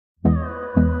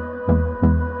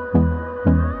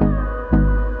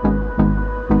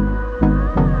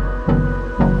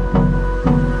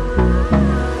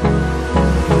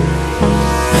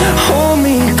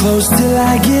close till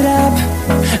I get up.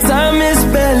 Time is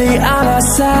barely on our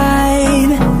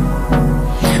side.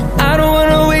 I don't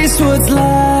wanna waste what's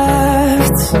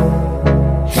left.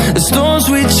 The storms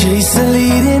we chase are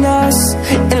leading us,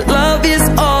 and love is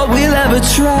all we'll ever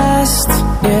trust.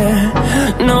 Yeah,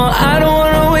 no, I don't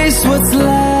wanna waste what's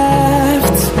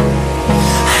left.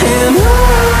 And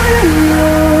on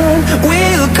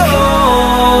we'll go,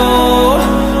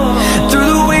 through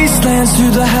the wastelands,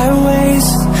 through the highways,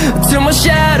 till my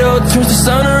shadow turns to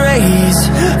sun rays.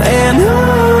 And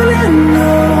on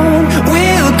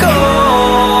we'll go,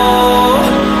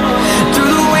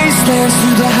 through the wastelands,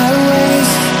 through the highways,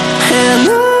 and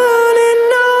on we'll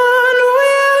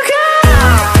go.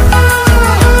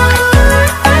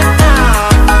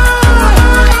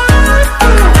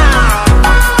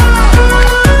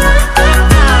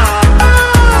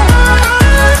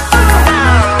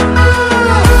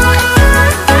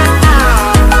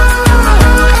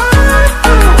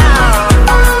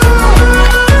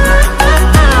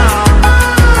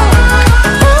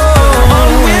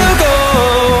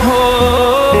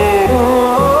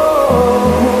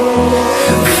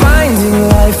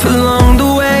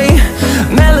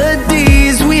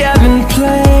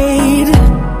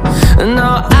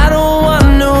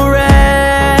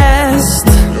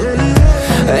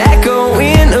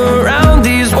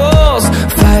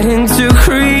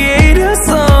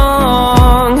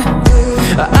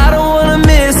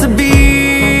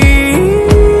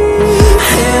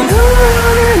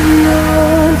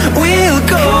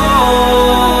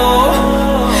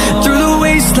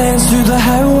 Through the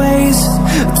highways,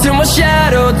 till my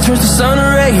shadow turns to sun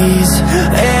rays.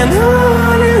 And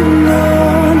on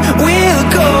we'll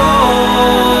go,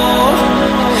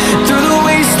 through the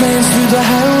wastelands, through the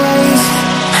highways,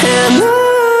 and on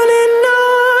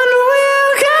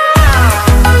we'll go.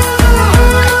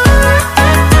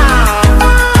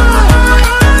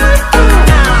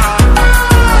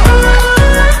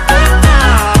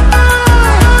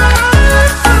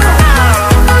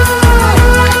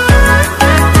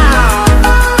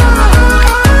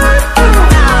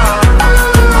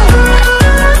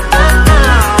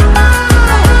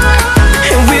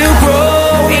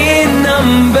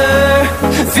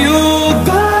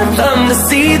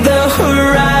 See the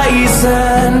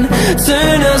horizon,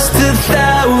 turn us to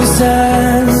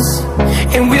thousands,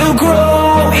 and we'll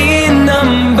grow in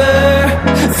number,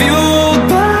 fueled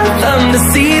by them. To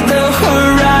see the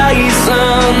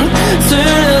horizon,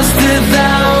 turn us to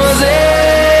thousands,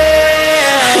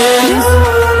 and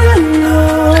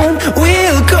on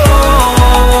we'll go,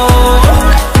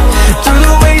 through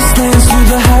the wastelands, through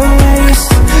the highways,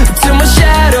 till my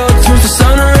shadow turns to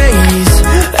sun rays.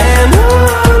 And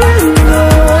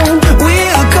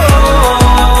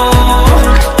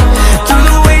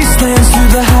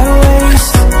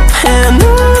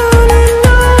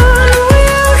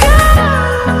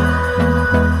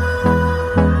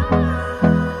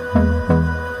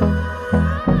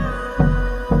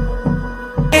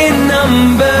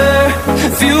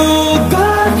fueled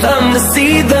by them, to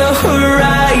see the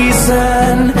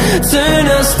horizon, turn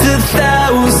us